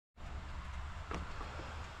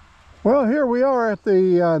Well, here we are at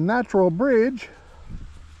the Natural Bridge.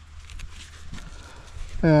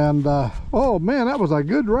 And, oh man, that was a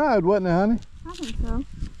good ride, wasn't it, honey? I think so.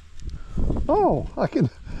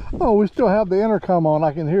 Oh, we still have the intercom on.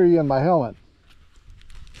 I can hear you in my helmet.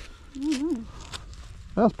 Mm-hmm.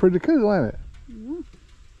 That's pretty cool, ain't it? Yeah.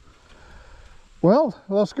 Well,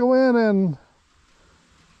 let's go in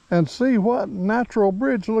and see what Natural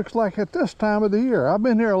Bridge looks like at this time of the year. I've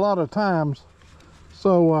been here a lot of times,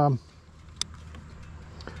 so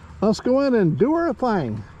let's go in and do our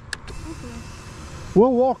thing. Okay.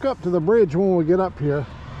 We'll walk up to the bridge when we get up here.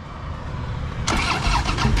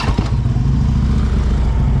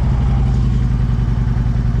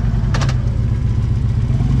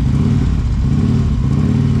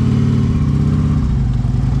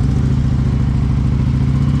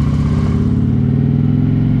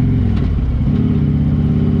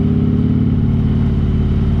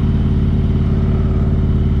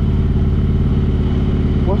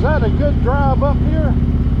 Was that a good drive up here?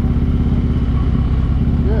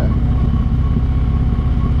 Yeah.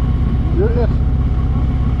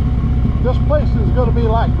 This place is going to be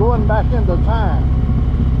like going back into time.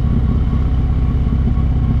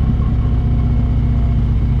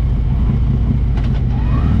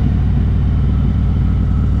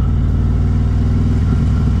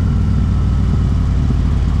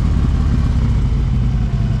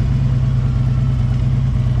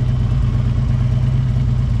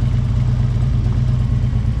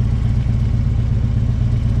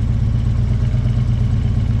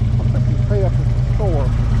 Pay up at the store.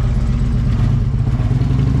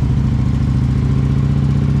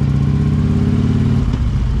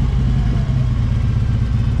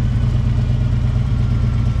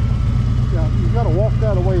 Yeah, you got to walk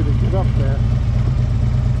that away to get up there.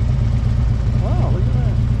 Wow, look at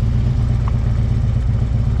that.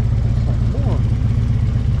 That's like more.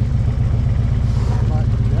 My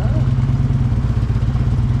God.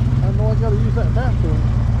 I know I got to use that bathroom.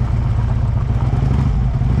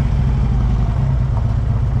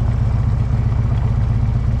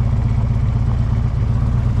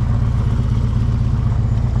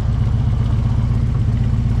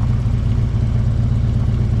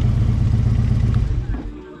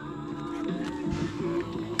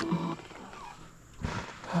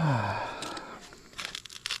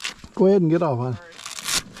 Go ahead and get off, hon.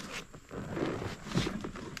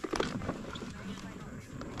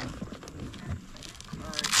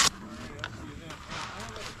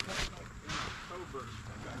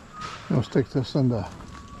 I'll stick this in the...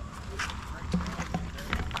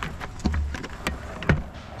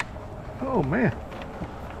 Oh, man.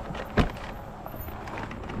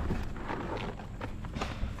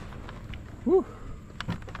 Whew.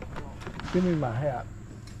 Give me my hat.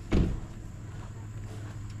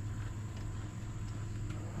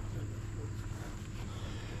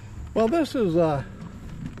 Well, this is Where'd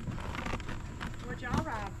y'all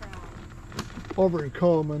ride from? over in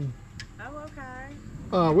Coleman. Oh,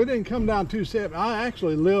 okay. We didn't come down 270. I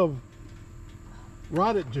actually live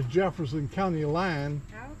right at the Jefferson County line,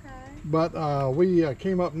 Okay. but we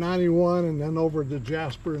came up 91 and then over to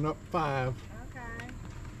Jasper and up 5. Okay.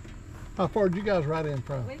 How far did you guys ride in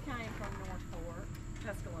from? We came from Northport,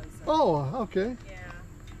 Tuscaloosa. Oh, okay. Yeah.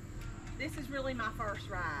 This is really my first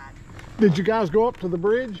ride. Did you guys go up to the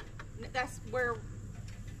bridge? That's where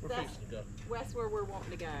we're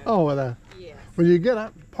wanting to go. Oh, Yes. when you get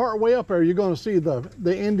up, part way up there, you're going to see the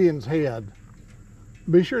Indian's head.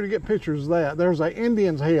 Be sure to get pictures of that. There's an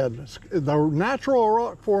Indian's head, the natural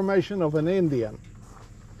rock formation of an Indian.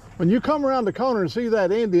 When you come around the corner and see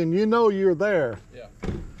that Indian, you know you're there. Yeah.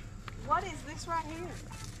 What is this right here?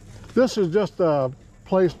 This is just a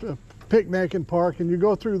place to picnic and park, and you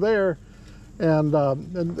go through there, and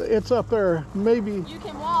it's up there maybe. You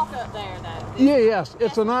can walk up there though. Yeah, yes,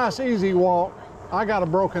 it's a nice easy walk. I got a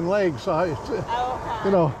broken leg, so Oh, okay.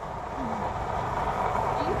 you know.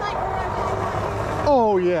 Do you think we're okay?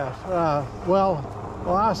 Oh yes. Well,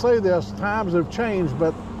 I say this, times have changed,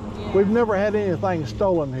 but Yeah. we've never had anything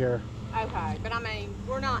stolen here. Okay, but I mean,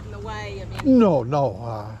 we're not in the way of any. No.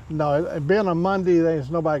 Being a Monday,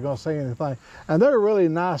 there's nobody going to say anything. And they're really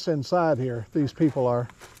nice inside here, these people are.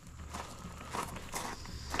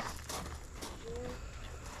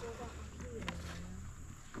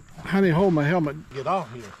 Honey, hold my helmet. Get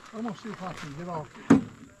off here. I'm going to see if I can get off.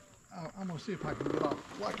 I'm going to see if I can get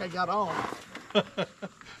off like I got on.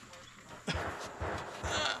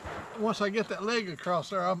 Once I get that leg across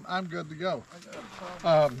there, I'm good to go.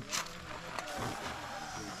 Let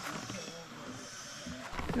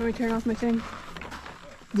me turn off my thing.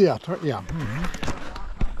 Yeah, yeah.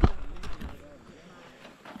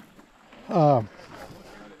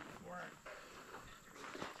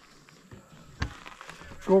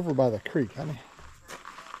 go over by the creek, honey.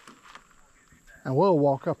 And we'll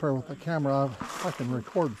walk up there with the camera. I can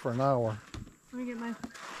record for an hour. Let me get my...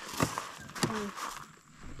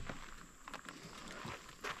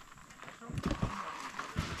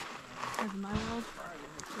 There's my world.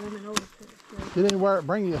 You didn't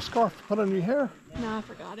bring you a scarf to put on your hair? No, I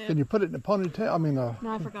forgot it. Can you put it in a ponytail? I mean, no,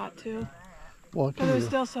 I forgot to. Well, but it was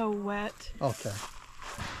still so wet. Okay.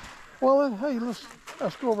 Well, hey, let's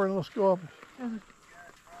go over and let's go up.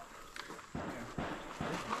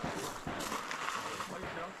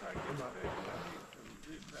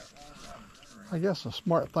 I guess a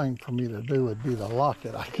smart thing for me to do would be to lock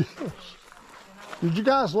it, I guess. Did you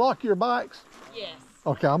guys lock your bikes? Yes.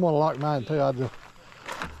 Okay, I'm gonna lock mine too.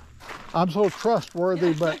 I'm so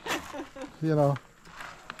trustworthy, but you know.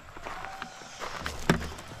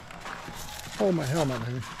 Hold my helmet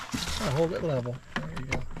here. I hold it level. There you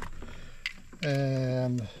go.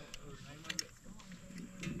 And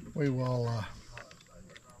we will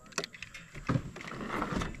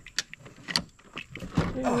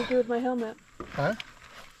What are you gonna do with my helmet? huh?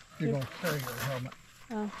 You're gonna carry your helmet.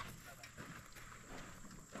 Oh.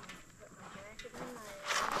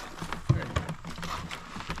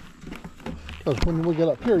 Because when we get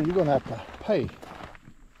up here, you're gonna have to pay.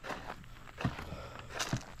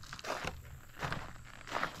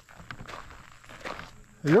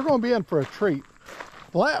 You're gonna be in for a treat.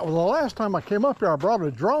 The last time I came up here, I brought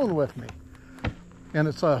a drone with me. And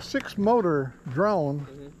it's a 6-motor drone.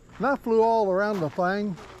 And I flew all around the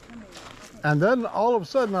thing. And then all of a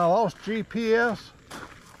sudden I lost GPS.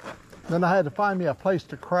 Then I had to find me a place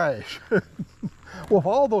to crash. With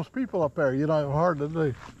all those people up there, you know, it's hard to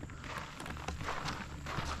do.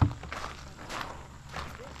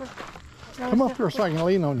 Come up here so I can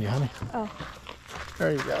lean on you, honey. Oh.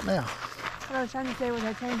 There you go, now. What I was trying to say was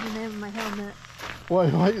I changed the name of my helmet.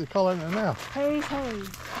 What are you calling it now? Hayes Hayes.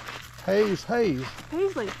 Hayes Hayes.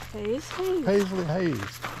 Paisley. Hayes Hayes. Paisley Hayes.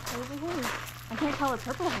 Paisley Hayes. I can't call it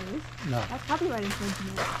Purple Haze. No. That's copyright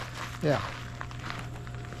infringement. Yeah.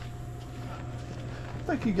 I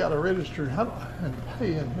think you got to register and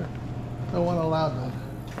pay in here. No one allowed to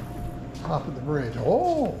top of the bridge.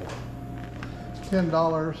 Oh,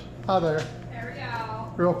 $10. Hi there. There we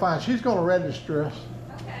go. Real fine. She's going to register us.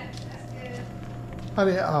 Okay, that's good.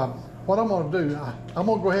 Honey, what I'm going to do, I'm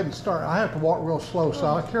going to go ahead and start. I have to walk real slow, so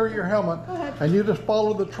I'll carry your helmet, and you just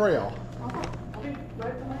follow the trail. Okay. I'll be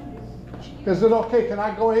right behind you. Is it okay? Can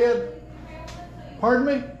I go ahead? Pardon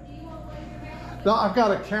me? No, I've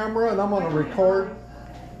got a camera, and I'm going to record.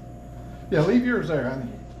 Yeah, leave yours there, honey.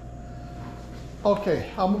 Okay,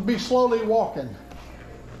 I'm going to be slowly walking.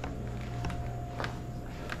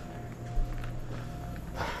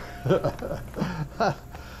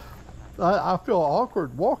 I feel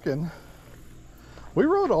awkward walking. We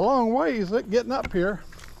rode a long ways getting up here.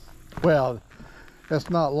 Well,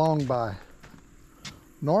 it's not long by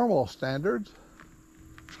normal standards.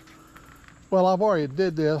 Well, I've already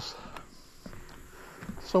did this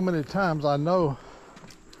so many times. I know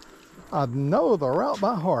the route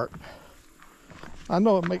by heart. I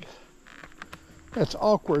know it's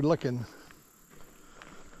awkward looking,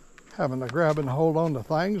 having to grab and hold on to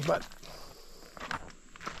things, but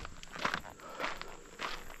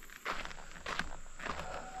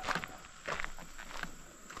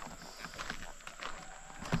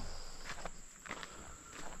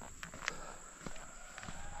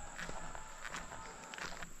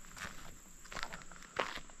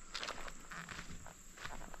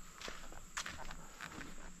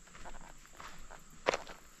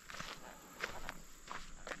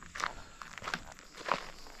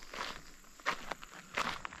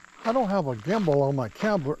I don't have a gimbal on my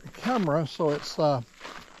camera, so it's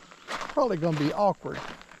probably going to be awkward.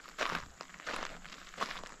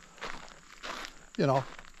 You know,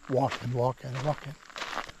 walking.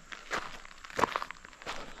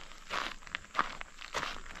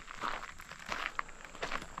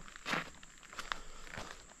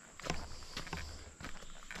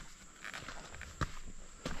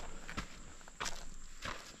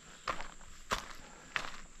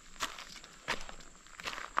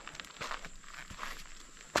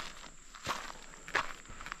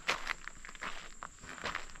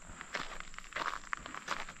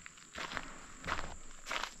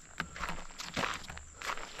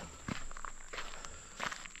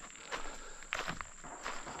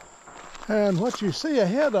 And what you see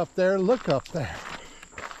ahead up there, look up there.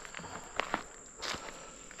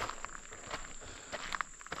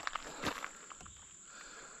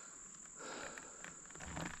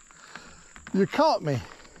 You caught me.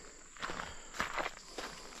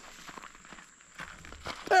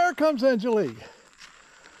 There comes Angelique.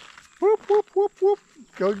 Whoop, whoop, whoop, whoop.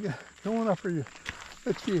 Go on up here.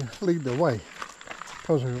 Let you lead the way.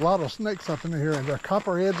 Because there's a lot of snakes up in here, and they're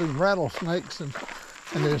copperheads and rattlesnakes, and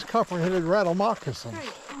there's copper-headed rattle moccasins.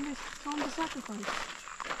 Great. On the sacrifice.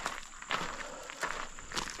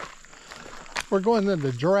 We're going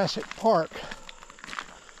into Jurassic Park.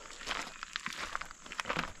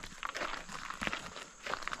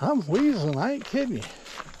 I'm wheezing, I ain't kidding you.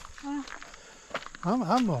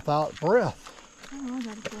 I'm without breath. I know I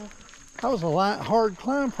got a breath. That was a hard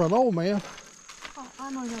climb for an old man. Oh,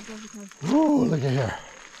 I know I got a breath because Ooh, look at here.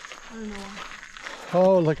 I don't know why.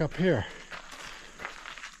 Oh, look up here.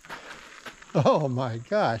 Oh my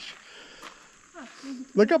gosh.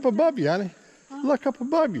 Look up above you, honey. Look up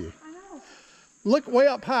above you. I know. Look way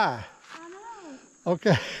up high. I know.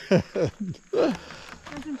 Okay. There's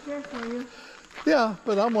some stairs for you. Yeah,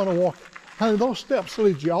 but I'm gonna walk. Honey, those steps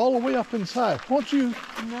lead you all the way up inside. Won't you?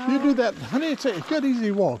 No. You do that, honey. It's a good, easy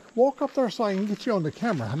walk. Walk up there so I can get you on the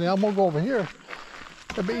camera, honey. I'm gonna go over here.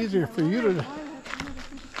 It'll be easier for you to.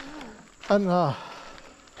 And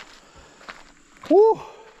whoo!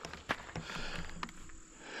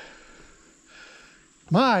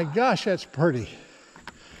 My gosh, that's pretty.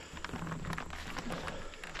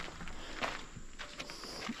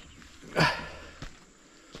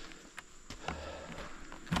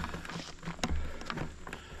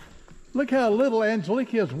 Look how little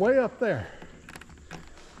Angelique is way up there.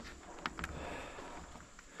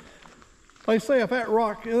 They say if that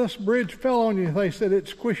rock, this bridge fell on you, they said it'd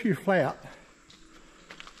squish you flat.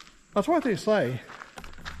 That's what they say.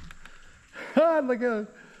 Look at it.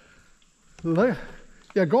 Look.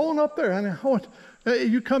 Yeah, going up there, honey.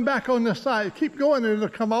 You come back on this side. Keep going and it'll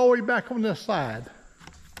come all the way back on this side.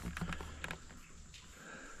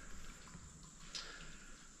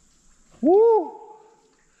 Woo!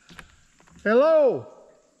 Hello.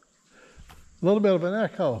 A little bit of an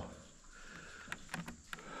echo.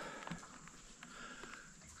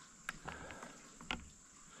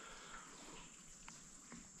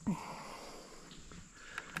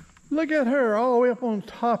 Look at her all the way up on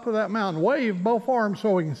top of that mountain. Wave both arms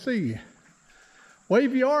so we can see you.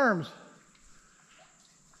 Wave your arms.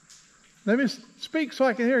 Let me speak so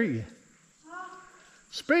I can hear you.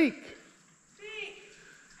 Speak.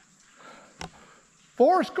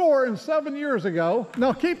 407 years ago.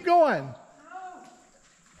 No, keep going.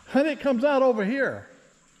 And it comes out over here.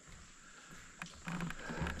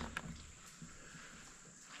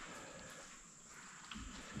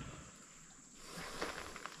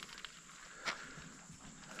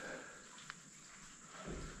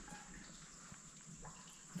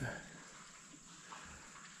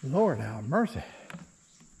 Lord, have mercy.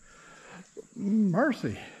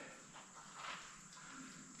 Mercy.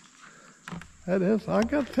 That is, I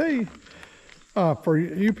got to tell you, for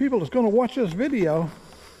you people that's going to watch this video,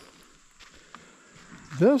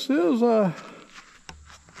 this is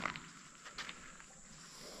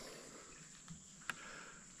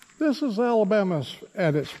Alabama's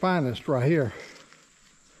at its finest right here.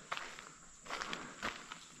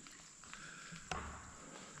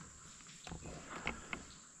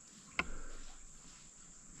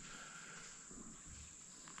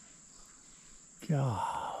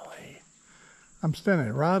 Golly. I'm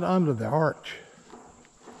standing right under the arch.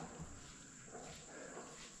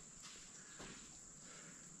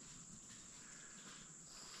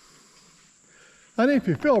 And if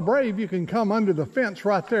you feel brave, you can come under the fence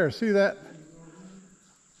right there. See that?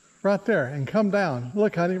 Right there, and come down.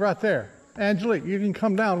 Look, honey, right there. Angelique, you can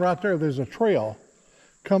come down right there. There's a trail.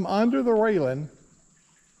 Come under the railing.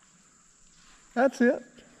 That's it.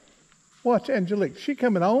 Watch Angelique. She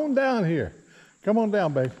coming on down here. Come on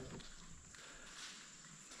down, babe.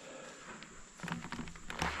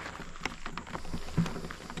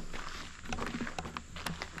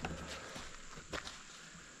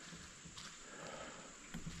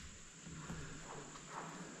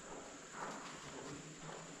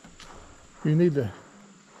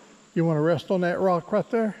 You want to rest on that rock right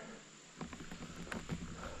there?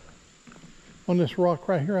 On this rock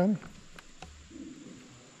right here, honey?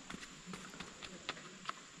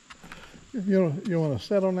 You want to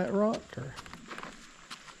sit on that rock? Or?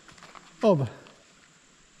 Oh,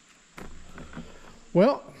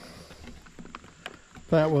 well,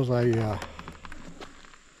 that was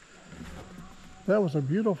a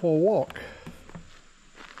beautiful walk.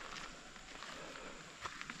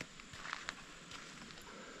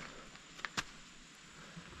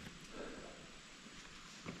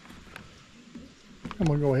 I'm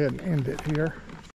going to go ahead and end it here.